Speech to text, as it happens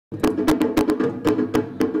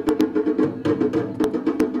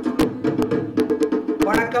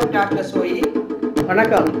வணக்கம் டாக்டர் சோயி.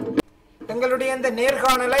 வணக்கம். எங்களுடைய இந்த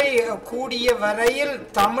நேர்காணலை கூடிய வரையில்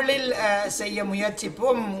தமிழில் செய்ய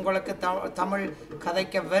முயற்சிப்போம். உங்களுக்கு தமிழ்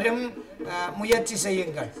கதைக்க வரும் முயற்சி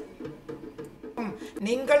செய்யுங்கள்.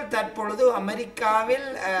 நீங்கள் தற்பொழுது அமெரிக்காவில்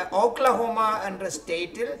ஓக்லஹோமா என்ற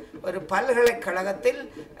ஸ்டேட்டில் ஒரு பல்கலைக்கழகத்தில்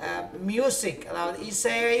மியூசிக், அதாவது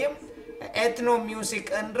இசையையும் எத்னோ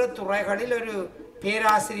மியூசிக் என்ற துறைகளில் ஒரு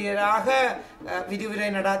பேராசிரியராக விரிவுரை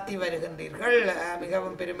நடத்தி வருகின்றீர்கள்.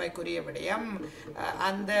 மிகவும் பெருமைக்குரிய விடயம்.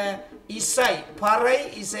 அந்த இசை, பறை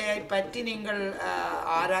இசையை பற்றி நீங்கள்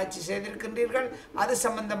ஆராய்ச்சி செய்திருக்கின்றீர்கள். அது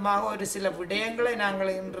சம்பந்தமாக ஒரு சில விடயங்களை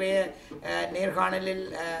நாங்கள் இன்றைய நேர்காணலில்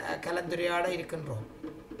கலந்துரையாட இருக்கின்றோம்.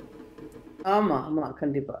 ஆமாம் ஆமாம்,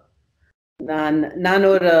 கண்டிப்பாக. நான்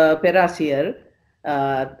ஒரு பேராசிரியர்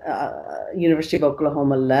யூனிவர்சிட்டி ஆஃப்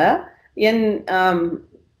ஓக்லஹோமாவில். என்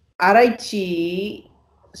ஆராய்ச்சி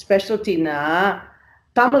ஸ்பெஷல்ட்டினா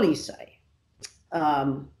தமிழ் இசை.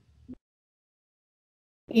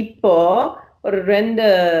 இப்போ ஒரு 2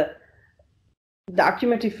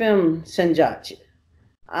 டாக்குமெண்ட்ரி ஃபிலிம் செஞ்சாச்சு.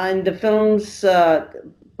 இந்த ஃபிலிம்ஸ்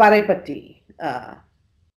பறை பற்றி.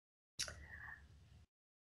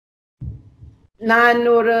 நான்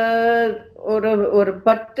ஒரு ஒரு ஒரு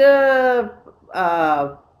 10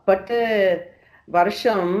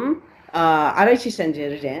 வருஷம் ஆராய்ச்சி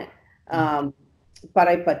செஞ்சிருக்கேன்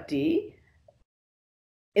பறை பற்றி.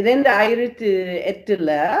 2008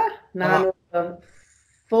 நான்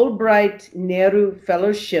ஃபுல்பிரைட் நேரு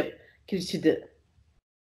ஃபெலோஷிப் கிடைச்சது.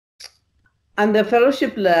 அந்த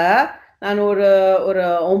ஃபெலோஷிப்பில் நான் ஒரு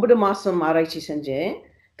 9 மாதம் ஆராய்ச்சி செஞ்சேன்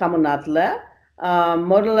தமிழ்நாட்டில்.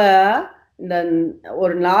 முதல்ல இந்த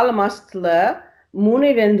ஒரு 4 மாதத்துல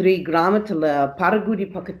மூனேவேந்திரி கிராமத்தில் பரகுடி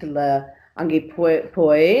பக்கத்தில் அங்கே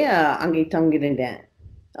போய் அங்கே தங்கியிருந்தேன்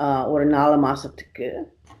ஒரு 4 மாதத்துக்கு.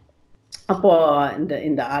 அப்போ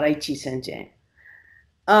இந்த ஆராய்ச்சி செஞ்சேன்.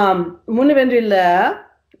 மூனேவேந்திரியில்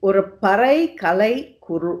ஒரு பறை கலை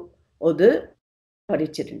குரு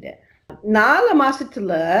படிச்சிருந்தேன். 4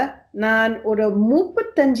 மாசத்துல நான் ஒரு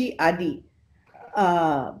 35 அடி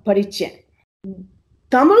படித்தேன்.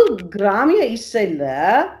 தமிழ் கிராமிய இசையில்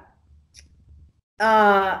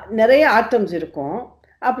நிறைய ஆட்டம்ஸ் இருக்கும்.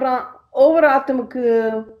 அப்புறம் ஒவ்வொரு ஆட்டமுக்கு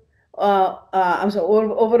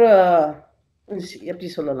ஒவ்வொரு எப்படி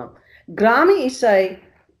சொல்லலாம், கிராமிய இசை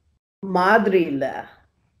மாதிரி இல்லை,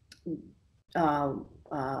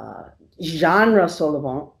 ஜான்ரா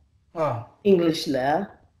சொல்லுவோம் இங்கிலீஷில்.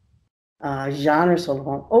 ஜானர்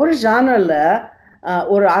சொல்லுவோம். ஒவ்வொரு ஜானரில்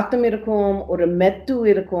ஒரு ஆட்டம் இருக்கும், ஒரு மெத்து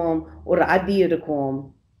இருக்கும், ஒரு அடி இருக்கும்.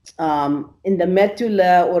 இந்த மெத்துல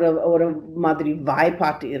ஒரு மாதிரி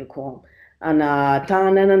வாய்ப்பாட்டு இருக்கும்.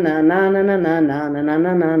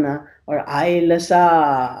 ஒரு ஐலசா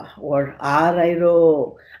ஒரு ஆரைரோ,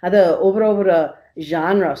 அது ஒவ்வொரு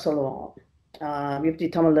ஜான்ரா சொல்லுவோம். எப்படி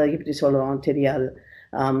தமிழில் எப்படி சொல்லுவோம் தெரியாது.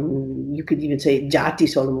 You could even say ஜாதி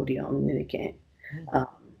சொல்ல முடியும் நினைக்கிறேன்.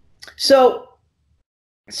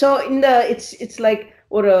 So இந்த it's like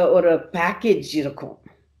ஒரு பேக்கேஜ் இருக்கும்,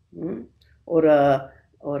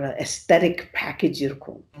 ஒரு எஸ்தெட்டிக் பேக்கேஜ்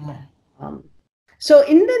இருக்கும். ஸோ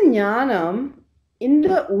இந்த ஞானம், இந்த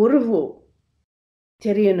உருவு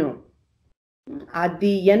தெரியணும்.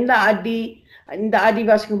 அடி, எந்த அடி, இந்த அடி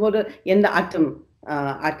வாசிக்கும் போது எந்த ஆட்டம்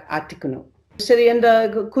ஆட்டிக்கணும். சரி, இந்த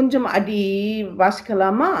கொஞ்சம் அடி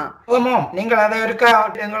வாசிக்கலாமா? ஆமாம், நீங்கள் அதை இருக்கா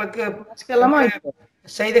எங்களுக்கு வாசிக்கலாமா?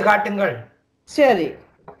 செய்து காட்டுங்கள். சரி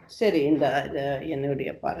சரி, இந்த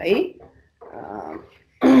என்னுடைய பறை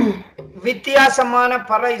வித்தியாசமான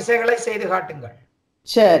பறை இசைகளை செய்து காட்டுங்கள்.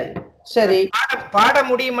 சரி சரி. பாட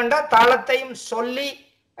முடியும் என்றால் தாளத்தையும் சொல்லி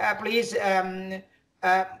please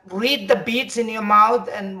read the beats in your mouth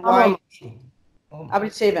and while அப்படி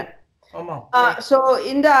செய்வேன். ஸோ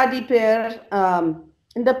இந்த அடி பேர்,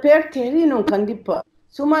 இந்த பேர் தெரியணும் கண்டிப்பா.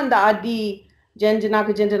 சும்மா இந்த அடி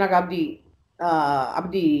ஜெஞ்சனாக்கு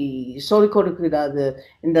அப்படி சொல்லிக் கொடுக்கூடாது.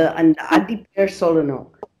 அந்த அடி பேர் சொல்லணும்.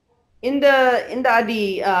 இந்த அடி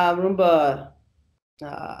ரொம்ப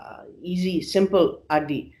ஈஸி, சிம்பிள்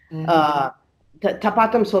அடி.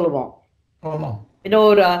 தப்பாட்டம் சொல்லுவோம். இது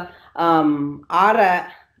ஒரு ஆற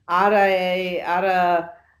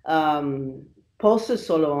போஸ்டர்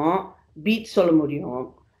சொல்லுவோம், பீட் சொல்ல முடியும்.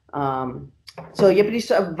 ஸோ எப்படி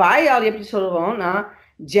வாயால் எப்படி சொல்லுவோம்னா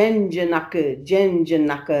ஜெஞ்சனாக்கு.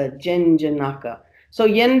 ஸோ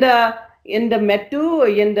எந்த மெட்டு,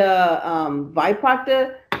 எந்த வாய்ப்பாட்டு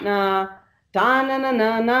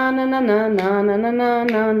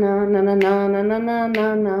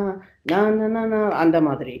அந்த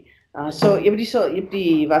மாதிரி. ஸோ எப்படி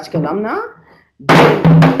வாசிக்கலாம்னா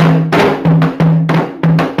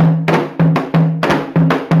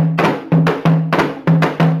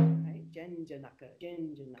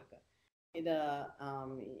Gnanaseharan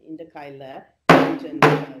காயில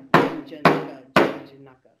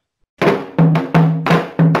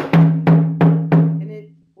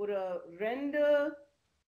ஒரு 2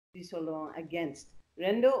 சொல்லுவோம் against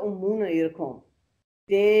 2 3 இருக்கும்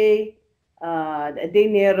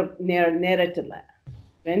நேரத்துல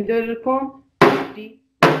 2 இருக்கும்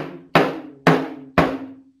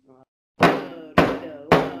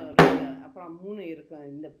அப்புறம் 3 இருக்கும்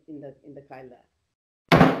இந்த காயில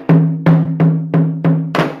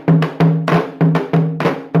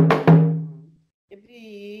எப்படி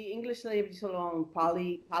இங்கிலீஷ்ல எப்படி சொல்லுவோம்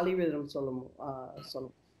பாலிரிதம் சொல்லுவோம்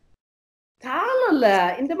தாளம்ல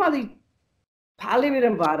இந்த மாதிரி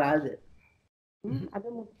பாலிரிதம் வராது அது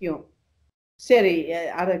முக்கியம் சரி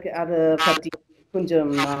அதை பத்தி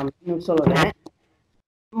கொஞ்சம் சொல்லுறேன்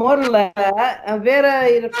முதல்ல வேற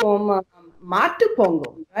இருக்கும் மாட்டு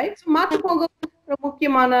பொங்கல் ரைட் மாட்டு பொங்கல்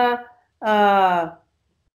முக்கியமான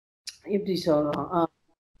எப்படி சொல்றோம்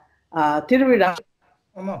திருவிழா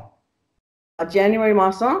ஜனவரி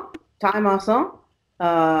மாசம் தாய்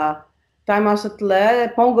மாசத்துல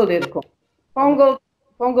பொங்கல் இருக்கும்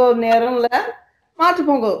பொங்கல் நேரம்ல மாட்டு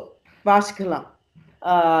பொங்கல் வாசிக்கலாம்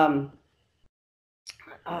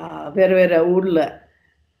வேற ஊர்ல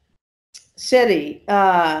சரி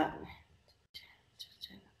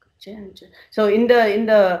so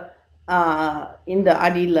இந்த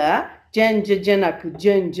அடியில ஜனக்கு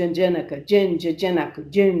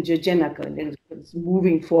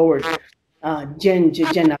moving forward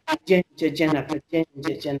ஜனக்கு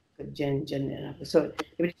so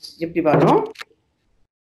எப்படி வரும்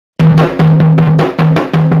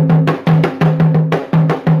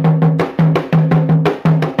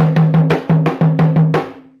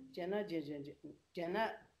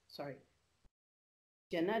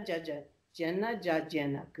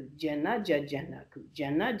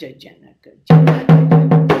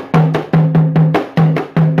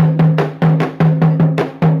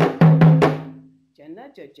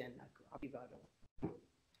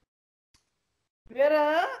வேற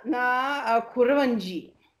நான் குறவஞ்சி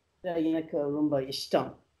எனக்கு ரொம்ப இஷ்டம்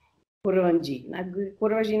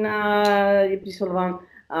குறவஞ்சினா எப்படி சொல்லுவாங்க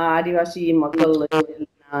ஆதிவாசி மக்கள்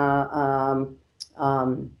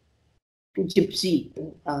gypsy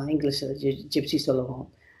English gypsy சொல்லுவோம்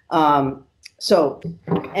so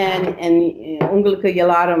and உங்களுக்கு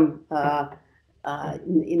எல்லாரும்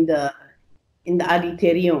இந்த அடி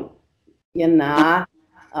தெரியும் என்ன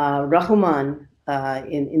Rahman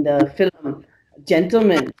in the film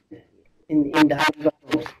Gentleman in the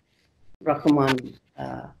Rahman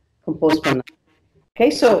composed பண்ண okay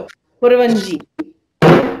so குறவஞ்சி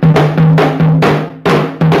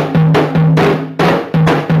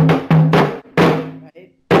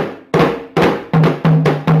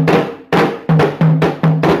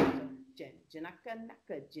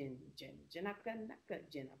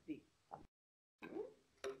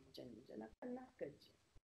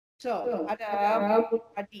so ada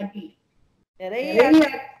adi நிறைய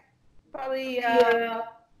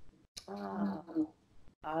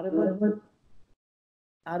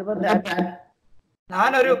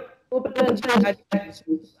நான் ஒரு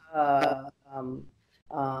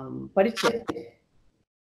படிச்சேன்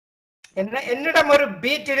என்னிடம் ஒரு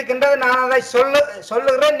பீட் இருக்கின்றது நான் அதை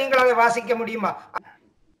சொல்லுகிறேன் நீங்கள் அதை வாசிக்க முடியுமா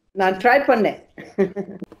நான் ட்ரை பண்ணேன்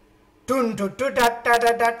tundu tu da da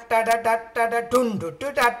da da da da da da tundu tu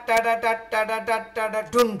da da da da da da da da da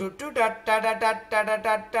tundu tu da da da da da da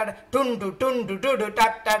da da tundu tundu tu da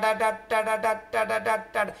da da da da da da da da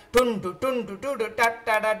da tundu tundu tu da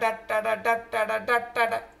da da da da da da da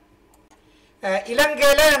da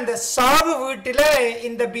இலங்கையில அந்த சாவு வீட்டில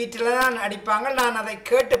இந்த பீட்டில தான் அடிப்பாங்க நான் அதை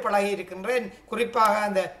கேட்டு பழகி இருக்கின்றேன் குறிப்பாக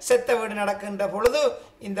அந்த செத்த வீடு நடக்கின்ற பொழுது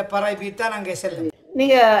இந்த பறை பீட் தான் அங்கே செல்லும்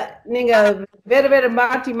நீங்க வேற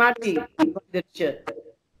மாத்தி வந்துருச்சு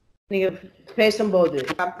நீங்க பேசும்போது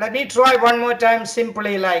let me try one more time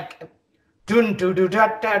simply like dun du du da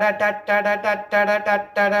da da da da da da da da da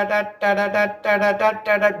da da da da da da da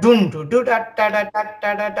da da dun du du da da da da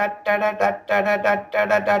da da da da da da da da da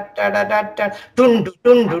da da da da da dun du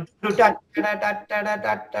da da da da da da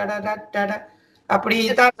da da da அப்படி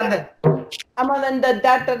தான் அந்த ஆமா அந்த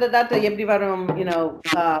tata எப்படி வரும் you know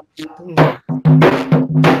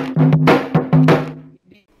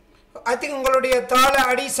I think உங்களுடைய தாள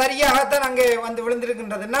அடி சரியாகத்தான் அங்கே வந்து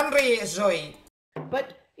விழுந்திருக்கின்றது நன்றி ஜோய்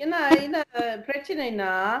பட் என்ன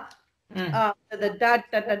பிரச்சனைனா the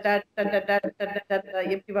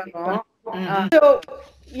எப்படி வரும்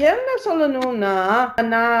என்ன சொல்லணும்னா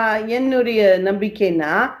நான் என்னுடைய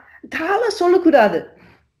நம்பிக்கைனா தாள சொல்லக்கூடாது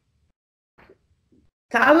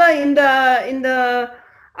தாள இந்த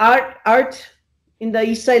ஆர்ட் இந்த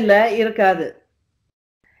இசையில இருக்காது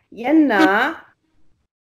ஏன்னா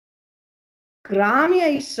கிராமிய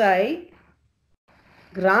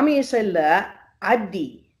இசையில அடி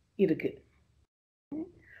இருக்கு.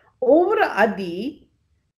 ஒவ்வொரு அடி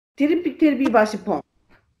திருப்பி வாசிப்போம்.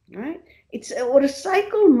 இட்ஸ் ஒரு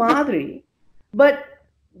சைக்கிள் மாதிரி. But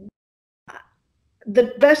the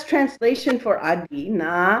best translation for adi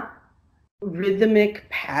na rhythmic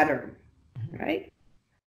pattern, right?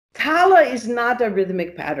 Tala is not a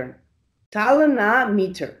rhythmic pattern. Tala na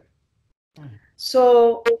meter. So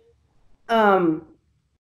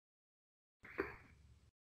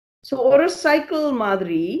ஒரு cycle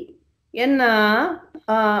மாதிரி என்ன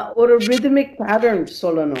ஒரு rhythmic pattern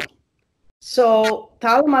சொல்லணும். So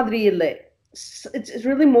tala மாதிரி இல்லை. It's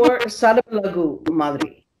really more sadalagu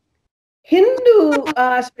மாதிரி.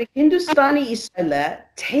 Hindustani இசையில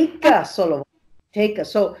தேக்க சொல்லுவோம். தேக்க.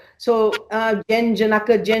 So ஜென்ஜனக்க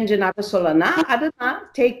சொல்லனா அதுதான்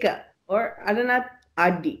தேக்க or அதுதான்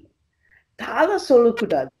அடி. தாள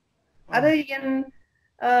சொல்லக்கூடாது. அது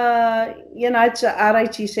என்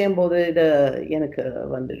ஆராய்ச்சி செய்யும்போது இது எனக்கு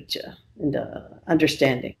வந்துருச்சு இந்த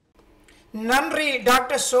அண்டர்ஸ்டாண்டிங். நன்றி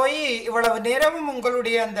டாக்டர் சோயி. இவ்வளவு நேரமும்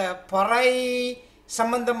உங்களுடைய அந்த பறை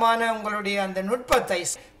சம்பந்தமான உங்களுடைய அந்த நுட்பத்தை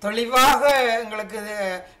தெளிவாக எங்களுக்கு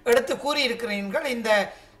எடுத்து கூறியிருக்கிறீர்கள். இந்த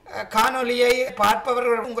காணொலியை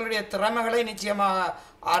பார்ப்பவர்கள் உங்களுடைய திறமைகளை நிச்சயமாக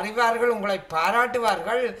அறிவார்கள், உங்களை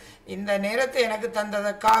பாராட்டுவார்கள். இந்த நேரத்தை எனக்கு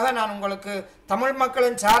தந்ததற்காக நான் உங்களுக்கு தமிழ்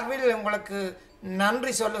மக்களின் சார்பில் உங்களுக்கு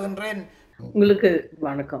நன்றி சொல்லுகின்றேன். உங்களுக்கு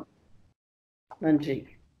வணக்கம். நன்றி.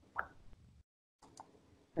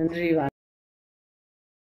 நன்றி.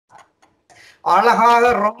 அழகாக,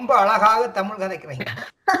 ரொம்ப அழகாக தமிழ் கதைக்கிறீங்க.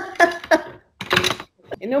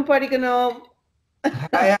 இன்னும் படிக்கணும்,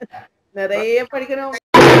 நிறைய படிக்கணும்.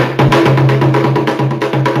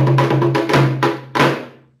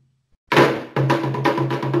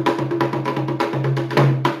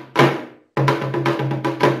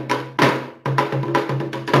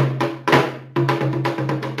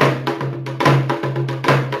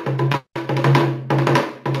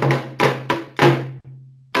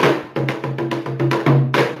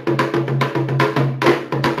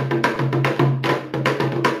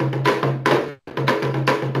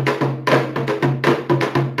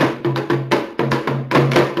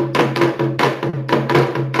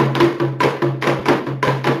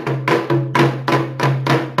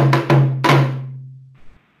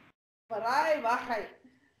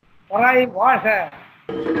 Parai,